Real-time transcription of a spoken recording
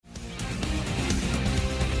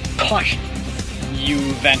Caution!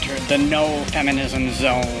 You've entered the no feminism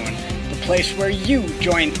zone, the place where you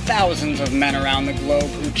join thousands of men around the globe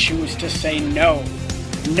who choose to say no.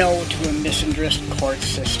 No to a misandrist court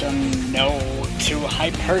system, no to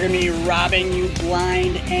hypergamy robbing you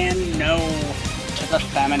blind, and no to the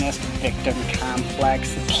feminist victim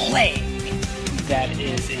complex plague that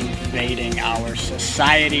is invading our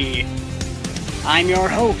society. I'm your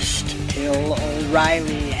host, Bill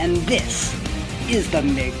O'Reilly, and this is the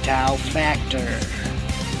MGTOW Factor.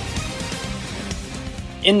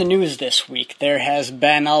 In the news this week, there has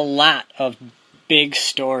been a lot of big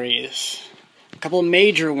stories. A couple of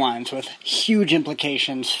major ones with huge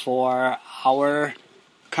implications for our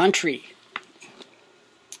country.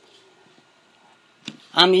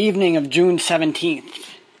 On the evening of June 17th,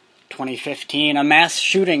 2015, a mass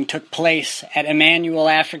shooting took place at Emmanuel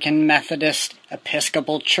African Methodist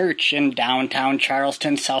Episcopal Church in downtown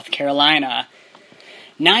Charleston, South Carolina.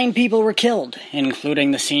 9 people were killed,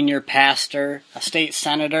 including the senior pastor, a state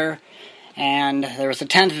senator, and there was a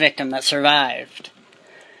 10th victim that survived.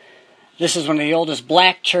 This is one of the oldest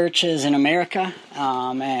black churches in America,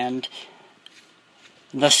 and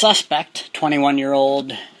the suspect,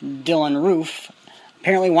 21-year-old Dylan Roof,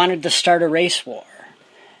 apparently wanted to start a race war.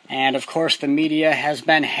 And, of course, the media has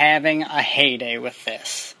been having a heyday with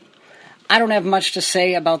this. I don't have much to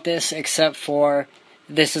say about this except for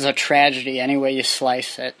this is a tragedy any way you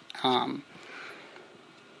slice it.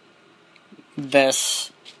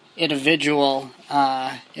 This individual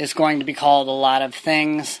is going to be called a lot of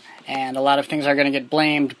things, and a lot of things are going to get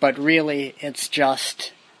blamed, but really it's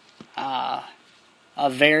just a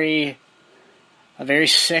very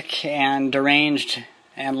sick and deranged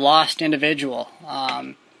and lost individual.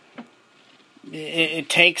 It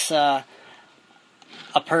takes a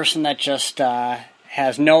person that just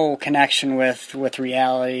has no connection with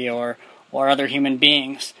reality or other human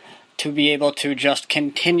beings to be able to just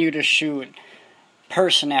continue to shoot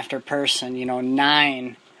person after person,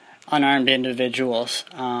 9 unarmed individuals.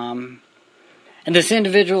 And this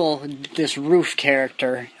individual, this Roof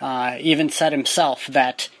character, even said himself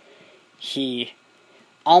that he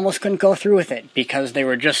almost couldn't go through with it because they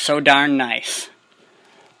were just so darn nice.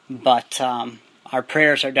 But our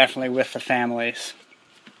prayers are definitely with the families.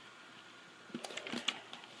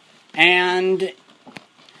 And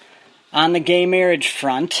on the gay marriage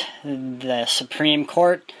front, the Supreme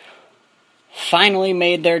Court finally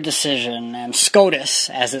made their decision, and SCOTUS,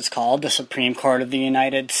 as it's called, the Supreme Court of the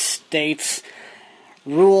United States,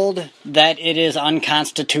 ruled that it is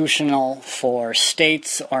unconstitutional for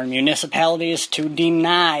states or municipalities to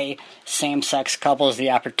deny same-sex couples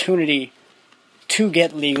the opportunity to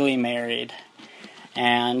get legally married.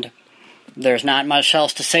 And there's not much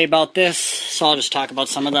else to say about this, so I'll just talk about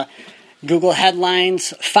some of the Google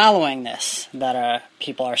headlines following this that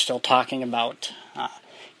people are still talking about.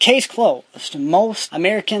 Case closed. Most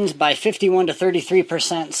Americans, by 51 to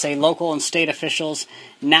 33%, say local and state officials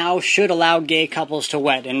now should allow gay couples to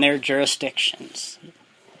wed in their jurisdictions,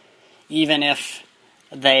 even if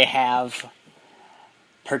they have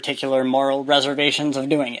particular moral reservations of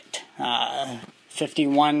doing it.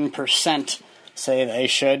 51% say they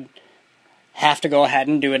should have to go ahead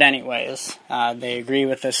and do it anyways. They agree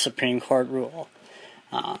with this Supreme Court rule.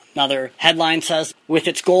 Another headline says, with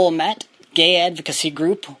its goal met, gay advocacy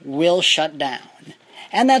group will shut down.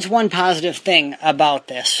 And that's one positive thing about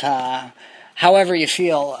this. However you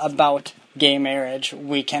feel about gay marriage,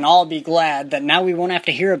 we can all be glad that now we won't have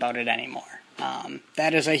to hear about it anymore.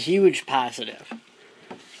 That is a huge positive.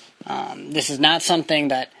 This is not something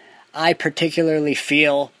that I particularly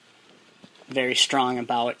feel very strong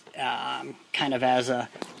about. Kind of as a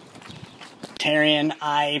libertarian,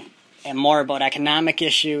 I am more about economic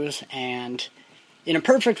issues, and in a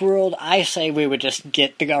perfect world, I say we would just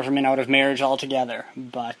get the government out of marriage altogether.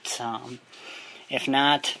 But if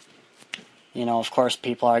not, of course,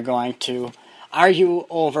 people are going to argue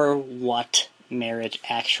over what marriage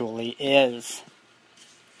actually is.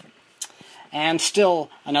 And still,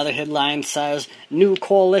 another headline says, new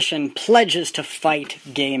coalition pledges to fight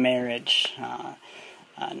gay marriage.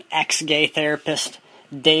 An ex-gay therapist,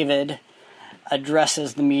 David,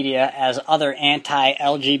 addresses the media as other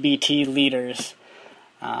anti-LGBT leaders.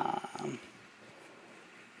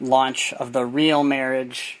 Launch of the Real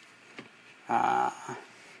Marriage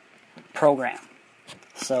program.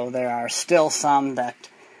 So there are still some that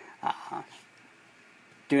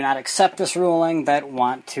do not accept this ruling, that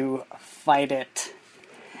want to fight it.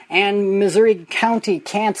 And Missouri County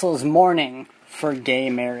cancels mourning for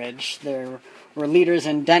gay marriage. There were leaders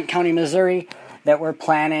in Dent County, Missouri, that were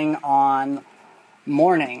planning on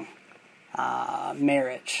mourning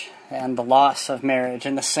marriage. and the loss of marriage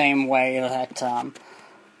in the same way that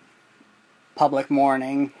public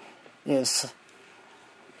mourning is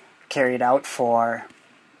carried out for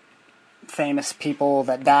famous people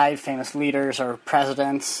that died, famous leaders or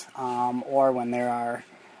presidents, or when there are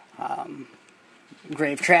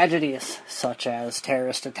grave tragedies such as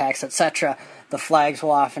terrorist attacks, etc. The flags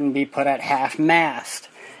will often be put at half-mast,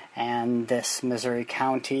 and this Missouri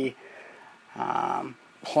County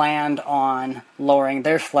planned on lowering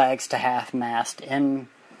their flags to half-mast in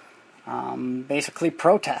basically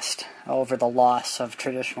protest over the loss of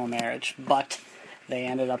traditional marriage, but they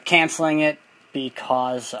ended up canceling it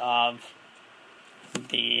because of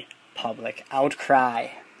the public outcry.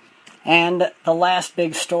 And the last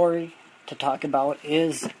big story to talk about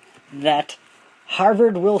is that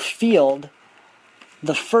Harvard will field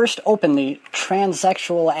the first openly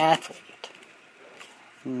transsexual athlete.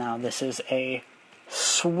 Now, this is a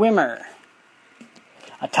swimmer.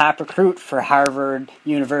 A top recruit for Harvard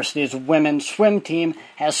University's women's swim team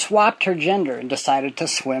has swapped her gender and decided to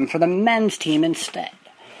swim for the men's team instead.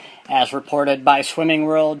 As reported by Swimming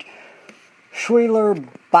World, Schuyler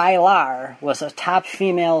Bailar was a top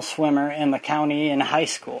female swimmer in the county in high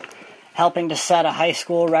school, helping to set a high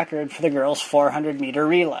school record for the girls' 400-meter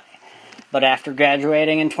relay. But after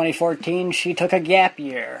graduating in 2014, she took a gap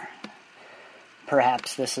year.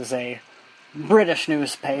 Perhaps this is a British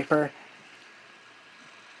newspaper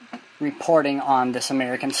reporting on this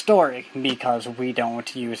American story, because we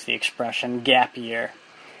don't use the expression gap year.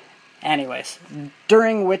 Anyways,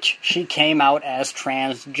 during which she came out as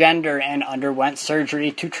transgender and underwent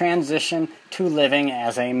surgery to transition to living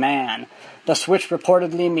as a man. The switch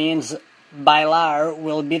reportedly means Bailar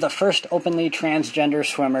will be the first openly transgender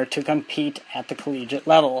swimmer to compete at the collegiate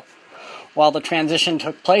level. While the transition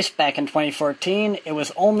took place back in 2014, it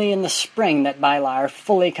was only in the spring that Bailar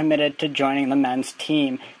fully committed to joining the men's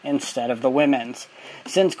team instead of the women's.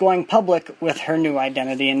 Since going public with her new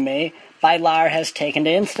identity in May, Bailar has taken to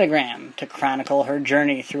Instagram to chronicle her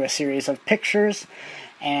journey through a series of pictures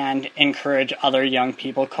and encourage other young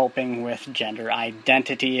people coping with gender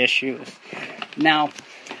identity issues. Now,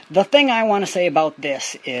 the thing I want to say about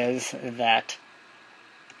this is that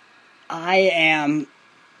I am,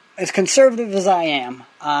 as conservative as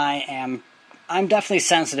I'm definitely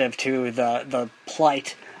sensitive to the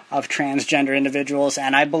plight of transgender individuals,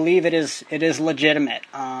 and I believe it is legitimate.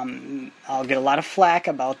 I'll get a lot of flack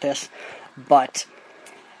about this, but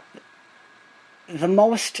the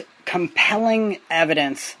most compelling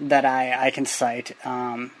evidence that I can cite,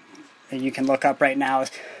 that you can look up right now,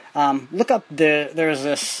 is there's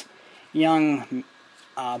this young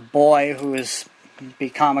boy who has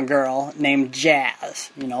become a girl named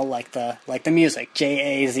Jazz, like the music,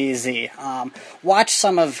 Jazz. Watch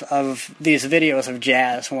some of these videos of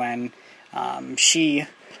Jazz when she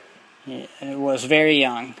was very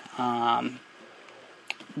young.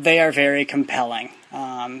 They are very compelling.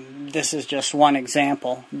 This is just one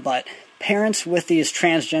example, but parents with these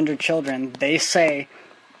transgender children, they say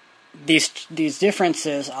these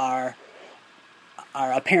differences are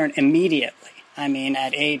apparent immediately. I mean,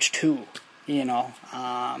 at age 2.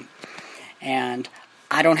 And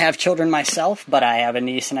I don't have children myself, but I have a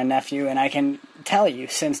niece and a nephew, and I can tell you,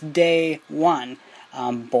 since day one,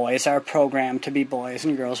 boys are programmed to be boys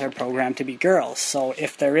and girls are programmed to be girls. So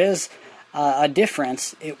if there is a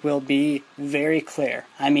difference, it will be very clear.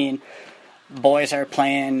 I mean, boys are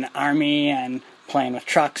playing army and playing with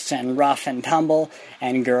trucks and rough and tumble,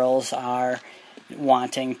 and girls are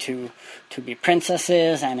wanting to be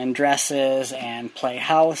princesses and in dresses and play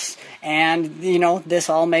house. And, this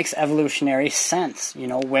all makes evolutionary sense.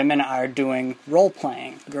 Women are doing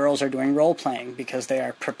role-playing. Girls are doing role-playing because they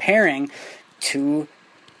are preparing to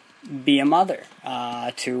be a mother,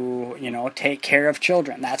 to take care of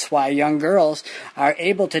children. That's why young girls are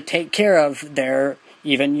able to take care of their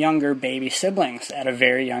even younger baby siblings at a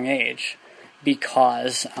very young age,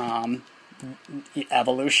 because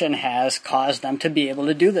evolution has caused them to be able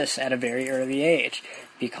to do this at a very early age,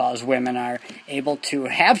 because women are able to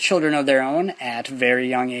have children of their own at very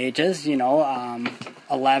young ages, 11,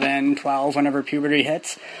 12, whenever puberty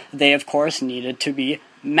hits. They, of course, needed to be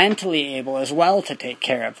mentally able as well to take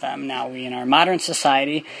care of them. Now, we in our modern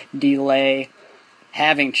society delay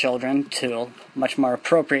having children to much more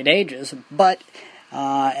appropriate ages, but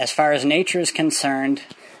as far as nature is concerned,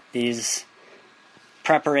 these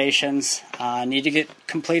preparations need to get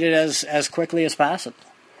completed as quickly as possible.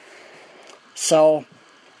 So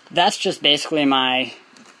that's just basically my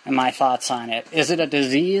thoughts on it. Is it a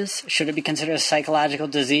disease? Should it be considered a psychological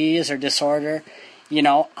disease or disorder?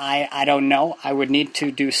 I don't know. I would need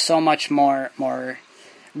to do so much more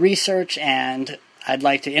research and I'd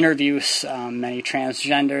like to interview many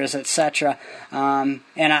transgenders, etc. And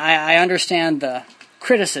I understand the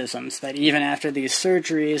criticisms that even after these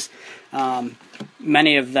surgeries,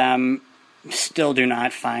 many of them still do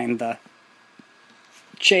not find the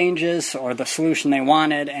changes or the solution they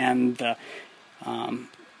wanted, and the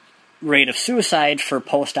rate of suicide for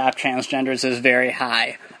post-op transgenders is very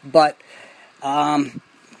high. But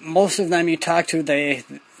most of them you talk to,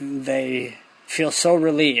 they feel so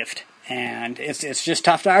relieved, and it's just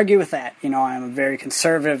tough to argue with that. You know, I'm a very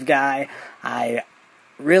conservative guy. I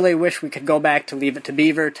really wish we could go back to Leave It to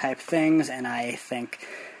Beaver type things, and I think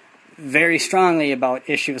very strongly about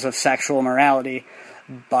issues of sexual morality,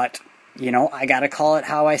 but you know, I gotta call it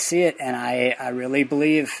how I see it, and I really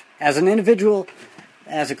believe, as an individual,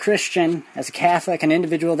 as a Christian, as a Catholic, an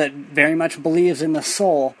individual that very much believes in the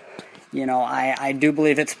soul, you know, I do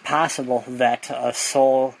believe it's possible that a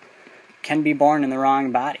soul can be born in the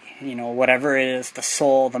wrong body. You know, whatever it is, the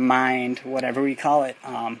soul, the mind, whatever we call it,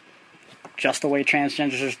 just the way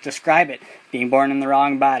transgenders describe it, being born in the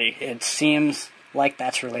wrong body. It seems like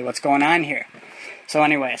that's really what's going on here. So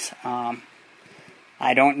anyways,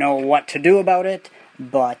 I don't know what to do about it,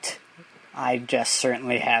 but I just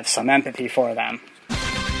certainly have some empathy for them.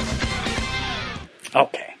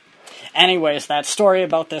 Okay. Anyways, that story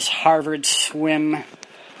about this Harvard swim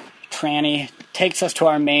tranny takes us to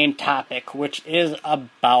our main topic, which is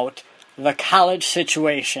about the college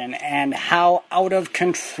situation and how out of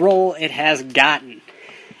control it has gotten.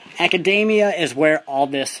 Academia is where all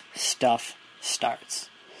this stuff starts.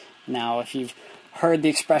 Now, if you've heard the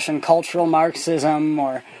expression cultural Marxism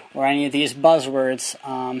or any of these buzzwords,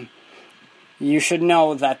 you should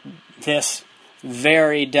know that this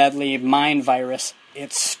very deadly mind virus,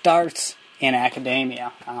 it starts in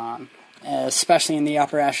academia, especially in the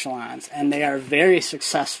upper echelons, and they are very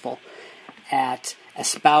successful at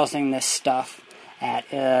espousing this stuff, at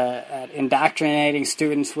indoctrinating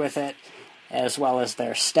students with it, as well as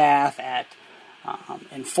their staff, at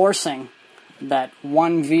enforcing that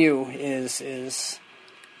one view is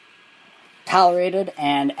tolerated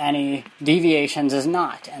and any deviations is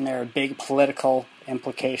not, and there are big political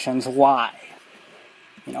implications why.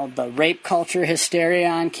 You know, the rape culture hysteria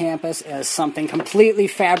on campus is something completely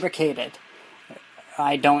fabricated.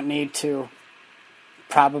 I don't need to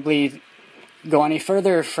probably go any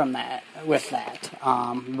further from that with that.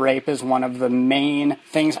 Rape is one of the main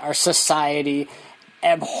things our society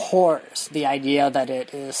abhors. The idea that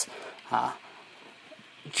it is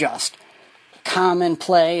just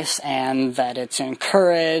commonplace and that it's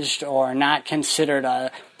encouraged or not considered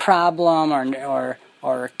a problem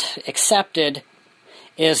or accepted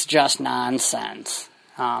is just nonsense.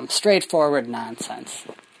 Straightforward nonsense.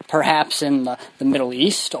 Perhaps in the Middle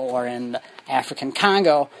East or in the African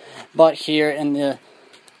Congo, but here in the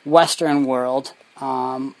Western world,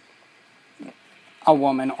 a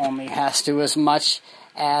woman only has to as much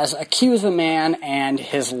as accuse a man and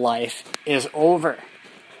his life is over,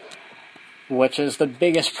 which is the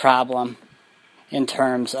biggest problem in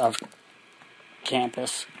terms of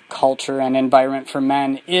campus culture and environment for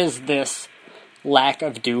men, is this lack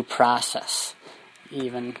of due process.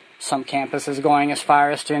 Even some campuses going as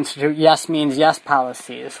far as to institute yes means yes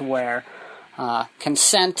policies, where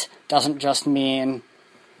consent doesn't just mean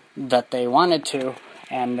that they wanted to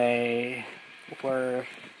and they were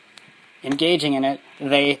engaging in it,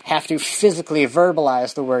 they have to physically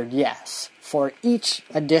verbalize the word yes for each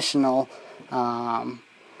additional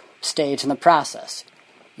stage in the process.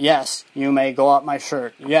 Yes, you may go up my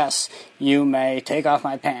shirt. Yes, you may take off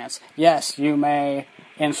my pants. Yes, you may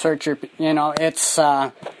insert your... You know, it's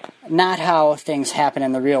not how things happen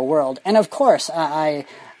in the real world. And of course, I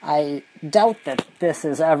doubt that this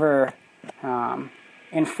is ever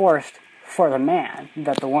enforced for the man,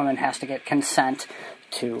 that the woman has to get consent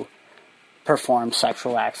to perform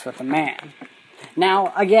sexual acts with the man.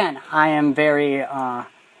 Now, again, I am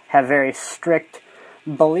have very strict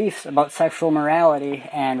beliefs about sexual morality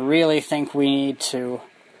and really think we need to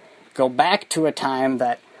go back to a time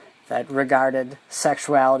that regarded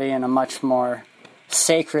sexuality in a much more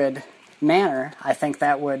sacred manner. I think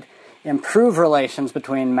that would improve relations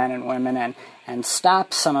between men and women and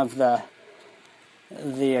stop some of the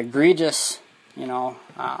egregious,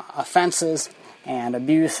 offenses and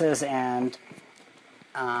abuses and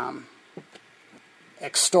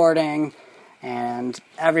extorting and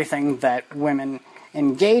everything that women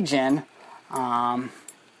engage in.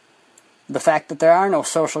 The fact that there are no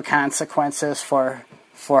social consequences for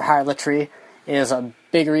harlotry is a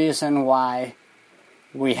big reason why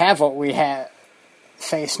we have what we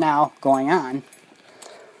face now going on.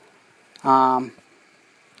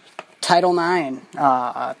 Title IX,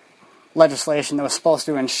 legislation that was supposed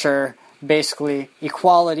to ensure basically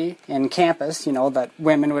equality in campus, that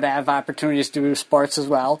women would have opportunities to do sports as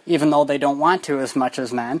well, even though they don't want to as much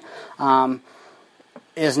as men,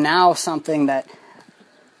 is now something that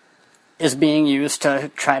is being used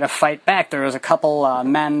to try to fight back. There was a couple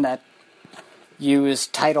men that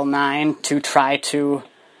used Title IX to try to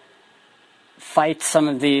fight some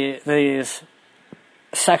of these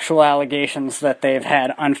sexual allegations that they've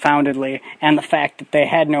had unfoundedly, and the fact that they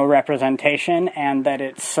had no representation and that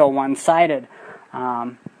it's so one-sided.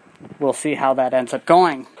 We'll see how that ends up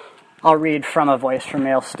going. I'll read from a voice for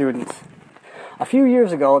male students. A few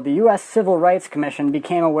years ago, the U.S. Civil Rights Commission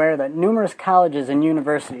became aware that numerous colleges and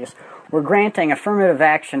universities were granting affirmative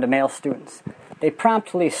action to male students. They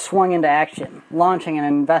promptly swung into action, launching an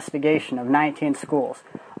investigation of 19 schools,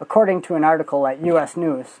 according to an article at U.S.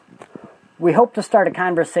 News. We hope to start a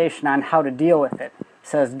conversation on how to deal with it,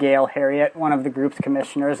 says Gail Harriet, one of the group's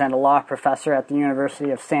commissioners and a law professor at the University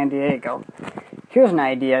of San Diego. Here's an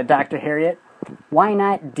idea, Dr. Harriet. Why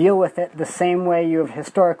not deal with it the same way you have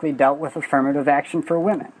historically dealt with affirmative action for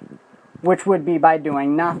women? Which would be by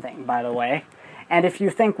doing nothing, by the way. And if you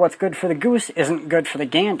think what's good for the goose isn't good for the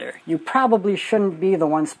gander, you probably shouldn't be the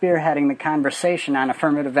one spearheading the conversation on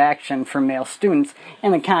affirmative action for male students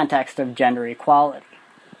in the context of gender equality.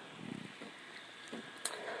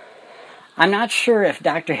 I'm not sure if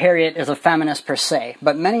Dr. Harriet is a feminist per se,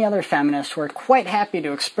 but many other feminists were quite happy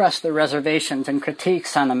to express their reservations and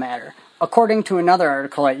critiques on the matter, according to another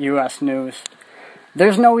article at U.S. News.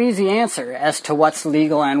 There's no easy answer as to what's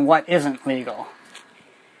legal and what isn't legal.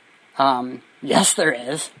 Yes, there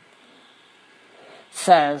is,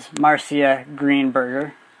 says Marcia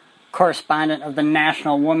Greenberger, correspondent of the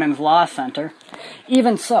National Women's Law Center.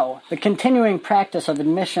 Even so, the continuing practice of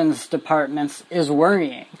admissions departments is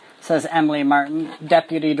worrying, says Emily Martin,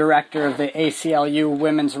 deputy director of the ACLU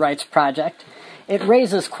Women's Rights Project. It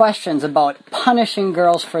raises questions about punishing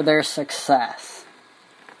girls for their success.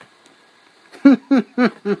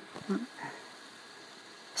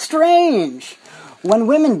 Strange! When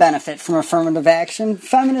women benefit from affirmative action,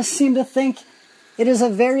 feminists seem to think it is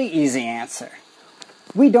a very easy answer.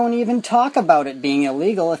 We don't even talk about it being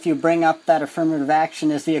illegal if you bring up that affirmative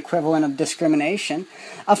action is the equivalent of discrimination.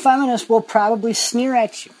 A feminist will probably sneer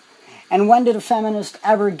at you. And when did a feminist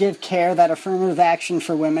ever give care that affirmative action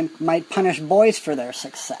for women might punish boys for their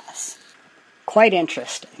success? Quite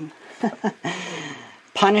interesting.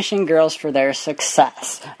 Punishing girls for their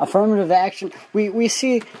success. Affirmative action. We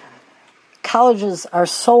see colleges are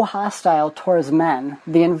so hostile towards men.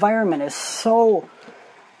 The environment is so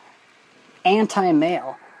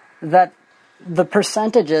anti-male that the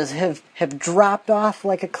percentages have dropped off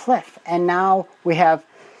like a cliff. And now we have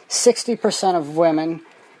 60% of women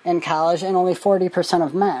in college and only 40%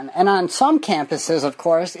 of men. And on some campuses, of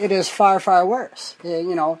course, it is far, far worse.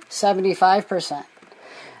 75%.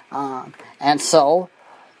 And so,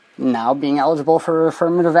 now being eligible for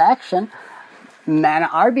affirmative action, men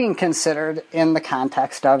are being considered in the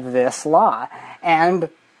context of this law. And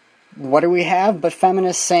what do we have but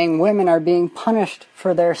feminists saying women are being punished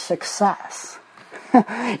for their success?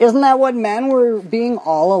 Isn't that what men were being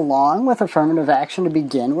all along with affirmative action to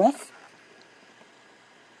begin with?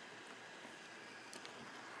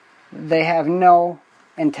 They have no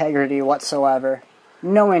integrity whatsoever,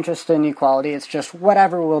 no interest in equality. It's just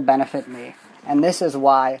whatever will benefit me. And this is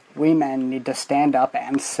why we men need to stand up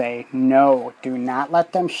and say no. Do not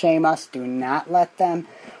let them shame us. Do not let them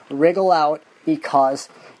wriggle out, because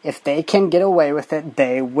if they can get away with it,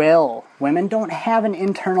 they will. Women don't have an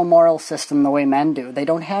internal moral system the way men do. They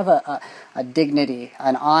don't have a dignity,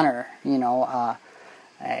 an honor, a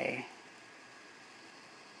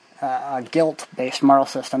guilt-based moral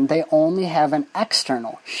system. They only have an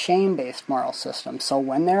external, shame-based moral system. So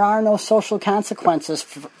when there are no social consequences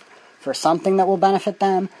for something that will benefit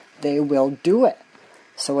them, they will do it.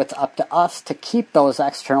 So it's up to us to keep those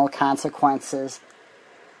external consequences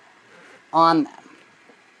on them.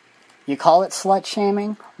 You call it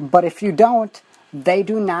slut-shaming, but if you don't, they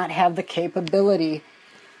do not have the capability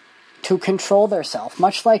to control themselves,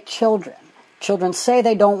 much like children. Children say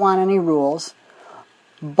they don't want any rules,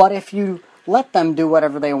 but if you let them do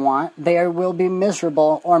whatever they want, they will be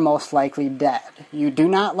miserable or most likely dead. You do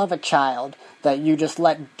not love a child that you just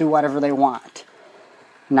let do whatever they want.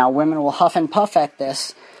 Now, women will huff and puff at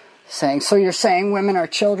this, saying, so you're saying women are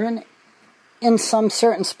children? In some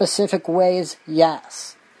certain specific ways,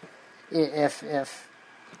 yes. If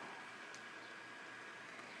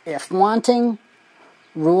wanting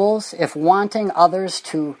rules, if wanting others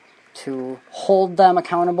to hold them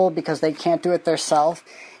accountable because they can't do it themselves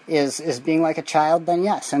is being like a child, then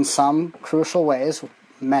yes, in some crucial ways,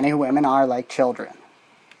 many women are like children.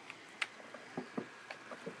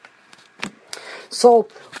 So,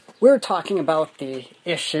 we're talking about the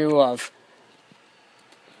issue of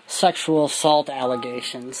sexual assault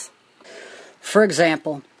allegations. For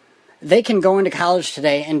example, they can go into college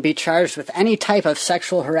today and be charged with any type of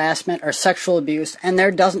sexual harassment or sexual abuse, and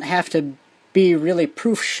there doesn't have to be really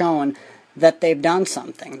proof shown that they've done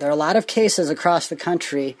something. There are a lot of cases across the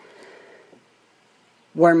country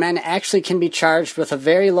where men actually can be charged with a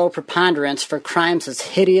very low preponderance for crimes as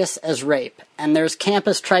hideous as rape. And there's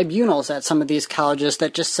campus tribunals at some of these colleges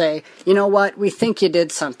that just say, you know what, we think you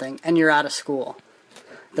did something, and you're out of school.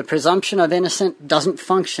 The presumption of innocent doesn't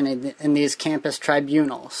function in these campus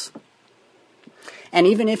tribunals. And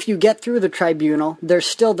even if you get through the tribunal, there's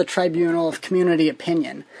still the tribunal of community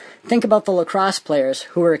opinion. Think about the lacrosse players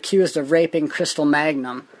who were accused of raping Crystal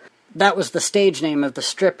Magnum. That was the stage name of the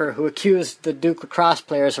stripper who accused the Duke lacrosse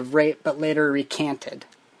players of rape but later recanted.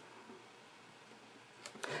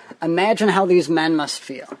 Imagine how these men must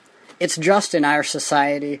feel. It's just in our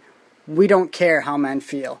society, we don't care how men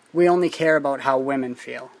feel. We only care about how women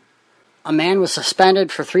feel. A man was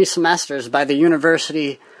suspended for 3 semesters by the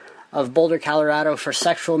University of Boulder, Colorado for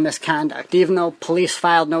sexual misconduct, even though police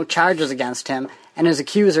filed no charges against him, and his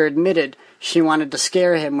accuser admitted she wanted to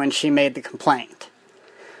scare him when she made the complaint.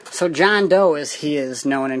 So John Doe, as he is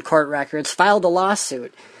known in court records, filed a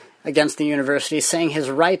lawsuit against the university saying his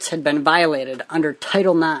rights had been violated under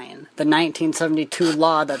Title IX, the 1972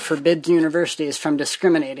 law that forbids universities from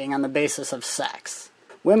discriminating on the basis of sex.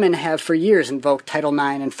 Women have for years invoked Title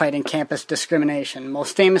IX in fighting campus discrimination,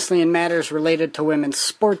 most famously in matters related to women's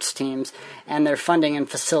sports teams and their funding and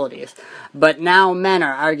facilities. But now men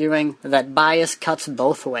are arguing that bias cuts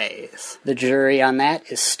both ways. The jury on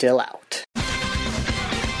that is still out.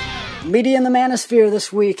 Media in the Manosphere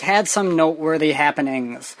this week had some noteworthy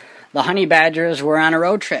happenings. The honey badgers were on a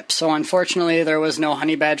road trip, so unfortunately there was no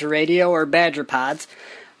honey badger radio or badger pods.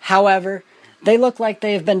 However, they look like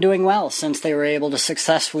they've been doing well since they were able to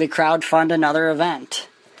successfully crowdfund another event.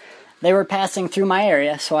 They were passing through my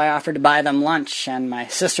area, so I offered to buy them lunch, and my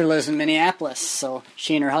sister lives in Minneapolis, so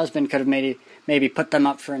she and her husband could have maybe put them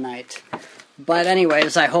up for a night. But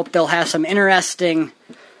anyways, I hope they'll have some interesting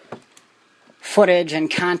footage and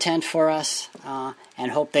content for us,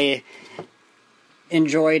 and hope they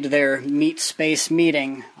enjoyed their Meet Space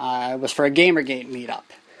meeting. It was for a Gamergate meetup,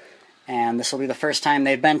 and this will be the first time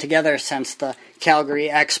they've been together since the Calgary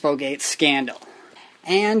Expogate scandal.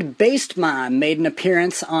 And Based Mom made an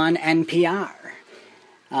appearance on NPR.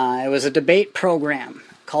 It was a debate program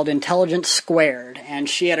called Intelligence Squared, and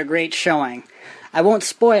she had a great showing. I won't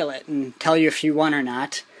spoil it and tell you if she won or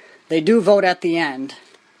not. They do vote at the end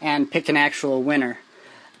and pick an actual winner,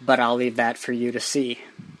 but I'll leave that for you to see.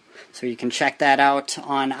 So you can check that out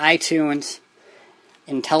on iTunes,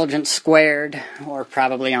 Intelligence Squared, or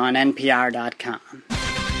probably on NPR.com.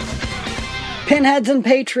 Pinheads and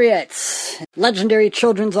Patriots. Legendary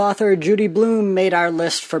children's author Judy Blume made our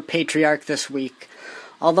list for Patriarch this week.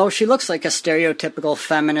 Although she looks like a stereotypical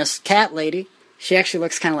feminist cat lady, she actually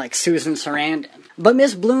looks kind of like Susan Sarandon. But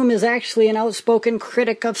Miss Blume is actually an outspoken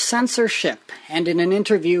critic of censorship, and in an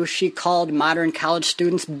interview she called modern college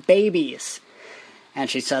students babies. And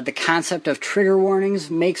she said the concept of trigger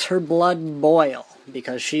warnings makes her blood boil,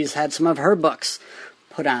 because she's had some of her books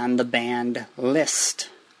put on the banned list.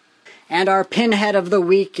 And our pinhead of the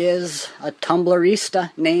week is a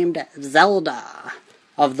Tumblrista named Zelda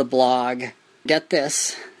of the blog, get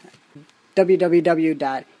this,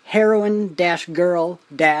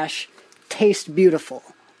 www.heroin-girl-tastebeautiful,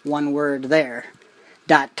 one word there,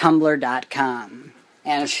 .tumblr.com.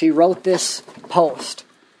 And she wrote this post: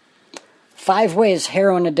 5 ways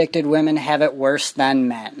heroin-addicted women have it worse than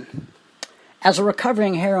men. As a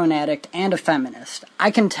recovering heroin addict and a feminist,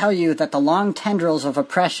 I can tell you that the long tendrils of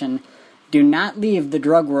oppression do not leave the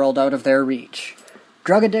drug world out of their reach.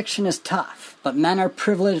 Drug addiction is tough, but men are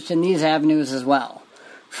privileged in these avenues as well.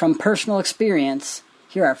 From personal experience,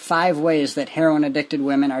 here are 5 ways that heroin-addicted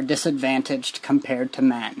women are disadvantaged compared to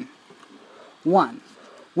men. 1.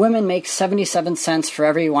 Women make 77 cents for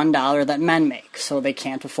every $1 that men make, so they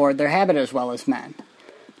can't afford their habit as well as men.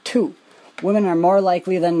 2. Women are more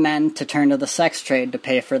likely than men to turn to the sex trade to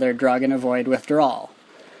pay for their drug and avoid withdrawal.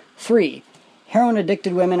 3.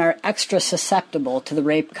 Heroin-addicted women are extra susceptible to the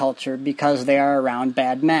rape culture because they are around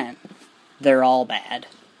bad men. They're all bad.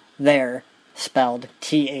 They're spelled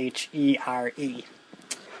T-H-E-R-E.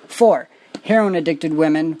 4. Heroin-addicted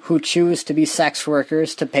women who choose to be sex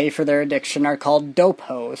workers to pay for their addiction are called dope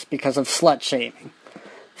hoes because of slut-shaming.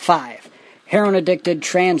 5. Heroin-addicted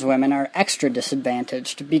trans women are extra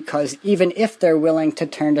disadvantaged because even if they're willing to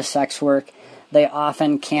turn to sex work, they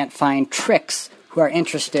often can't find tricks who are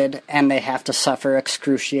interested, and they have to suffer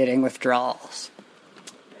excruciating withdrawals.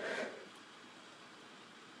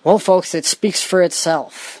 Well, folks, it speaks for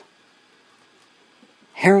itself.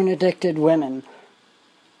 Heroin-addicted women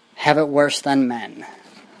have it worse than men.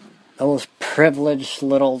 Those privileged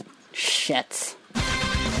little shits.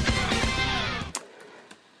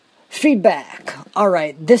 Feedback.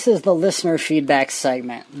 Alright, this is the listener feedback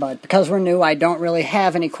segment, but because we're new, I don't really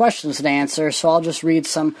have any questions to answer, so I'll just read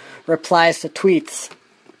some replies to tweets.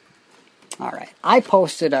 Alright, I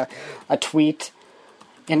posted a tweet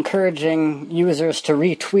encouraging users to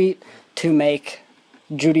retweet to make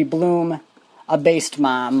Judy Blume a based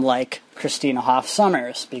mom like Christina Hoff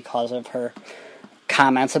Sommers because of her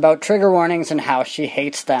comments about trigger warnings and how she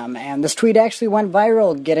hates them. And this tweet actually went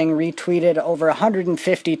viral, getting retweeted over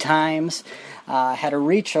 150 times, had a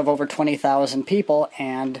reach of over 20,000 people,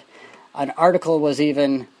 and an article was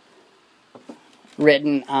even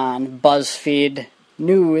written on BuzzFeed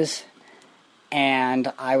News,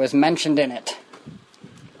 and I was mentioned in it.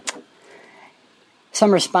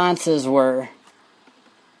 Some responses were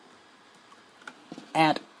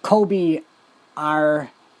at Kobe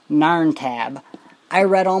R. Narntab. I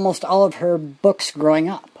read almost all of her books growing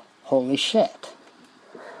up. Holy shit.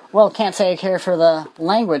 Well, can't say I care for the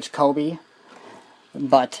language, Kobe,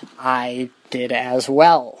 but I did as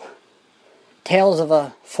well. Tales of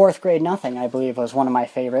a Fourth Grade Nothing, I believe, was one of my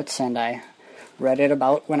favorites, and I read it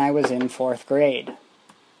about when I was in 4th grade.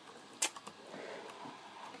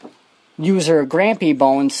 User Grampy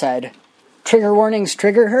Bone said, "Trigger warnings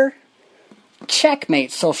trigger her?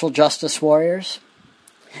 Checkmate, social justice warriors."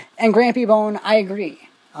 And Grampy Bone, I agree.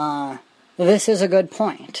 This is a good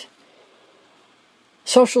point.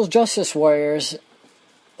 Social justice warriors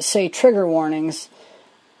say trigger warnings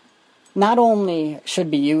not only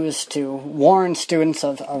should be used to warn students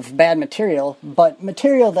of bad material, but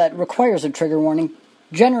material that requires a trigger warning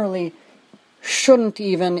generally shouldn't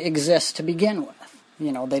even exist to begin with.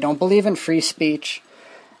 You know, they don't believe in free speech.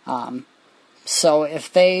 So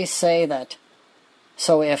if they say that,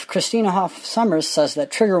 so if Christina Hoff Sommers says that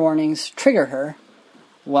trigger warnings trigger her,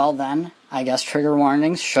 well then, I guess trigger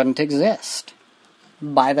warnings shouldn't exist.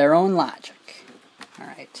 By their own logic.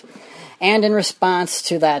 Alright. And in response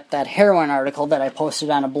to that heroin article that I posted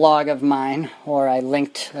on a blog of mine, I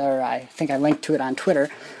think I linked to it on Twitter,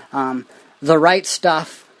 The Right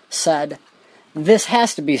Stuff said, "This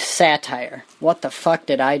has to be satire. What the fuck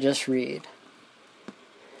did I just read?"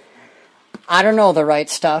 I don't know The Right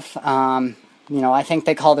Stuff. I think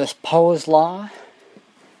they call this Poe's Law.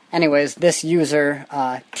 Anyways, this user,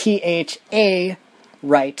 THA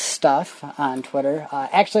Right Stuff on Twitter,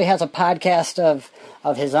 actually has a podcast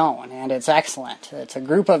of his own, and it's excellent. It's a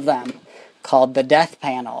group of them called The Death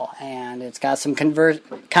Panel, and it's got some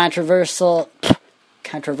controversial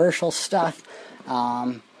stuff,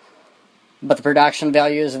 but the production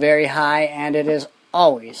value is very high, and it is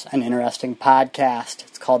always an interesting podcast.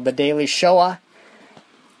 It's called The Daily Shoah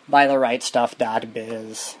by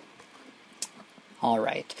therightstuff.biz.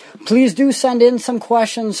 Alright. Please do send in some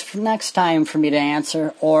questions for next time for me to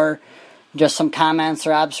answer, or just some comments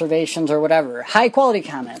or observations or whatever. High quality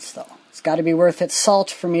comments, though. It's got to be worth its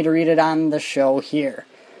salt for me to read it on the show here.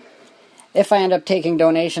 If I end up taking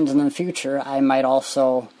donations in the future, I might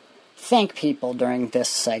also thank people during this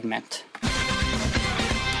segment.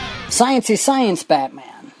 Sciencey Science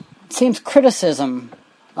Batman. It seems criticism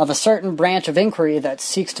of a certain branch of inquiry that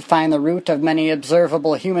seeks to find the root of many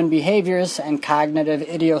observable human behaviors and cognitive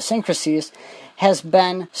idiosyncrasies has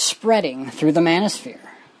been spreading through the manosphere,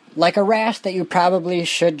 like a rash that you probably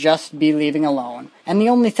should just be leaving alone. And the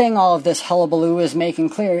only thing all of this hullabaloo is making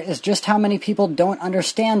clear is just how many people don't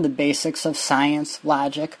understand the basics of science,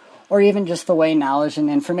 logic, or even just the way knowledge and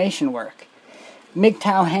information work.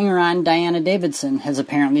 MGTOW hanger-on Diana Davidson has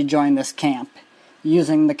apparently joined this camp,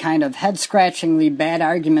 using the kind of head-scratchingly bad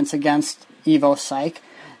arguments against evo-psych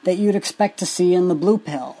that you'd expect to see in the blue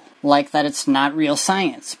pill, like that it's not real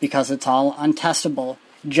science because it's all untestable,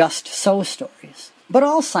 just-so stories. But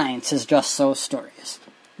all science is just-so stories.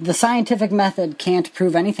 The scientific method can't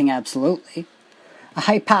prove anything absolutely. A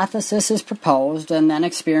hypothesis is proposed, and then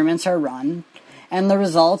experiments are run, and the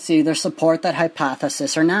results either support that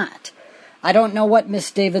hypothesis or not. I don't know what Miss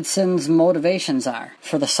Davidson's motivations are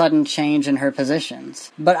for the sudden change in her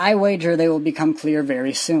positions, but I wager they will become clear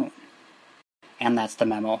very soon. And that's the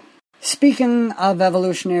memo. Speaking of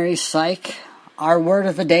evolutionary psych, our word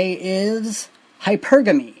of the day is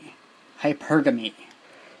hypergamy. Hypergamy.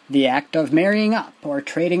 The act of marrying up or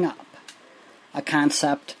trading up. A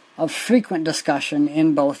concept of frequent discussion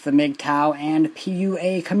in both the MGTOW and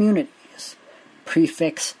PUA communities.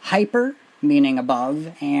 Prefix hyper meaning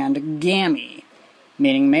above, and gamy,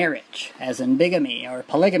 meaning marriage, as in bigamy or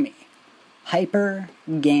polygamy.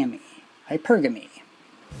 Hypergamy.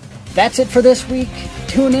 That's it for this week.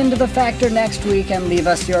 Tune into The Factor next week and leave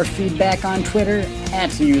us your feedback on Twitter at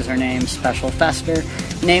username SpecialFester.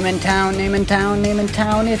 Name and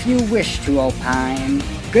town if you wish to opine.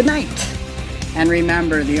 Good night. And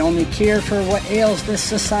remember, the only cure for what ails this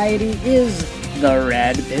society is the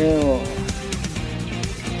red pill.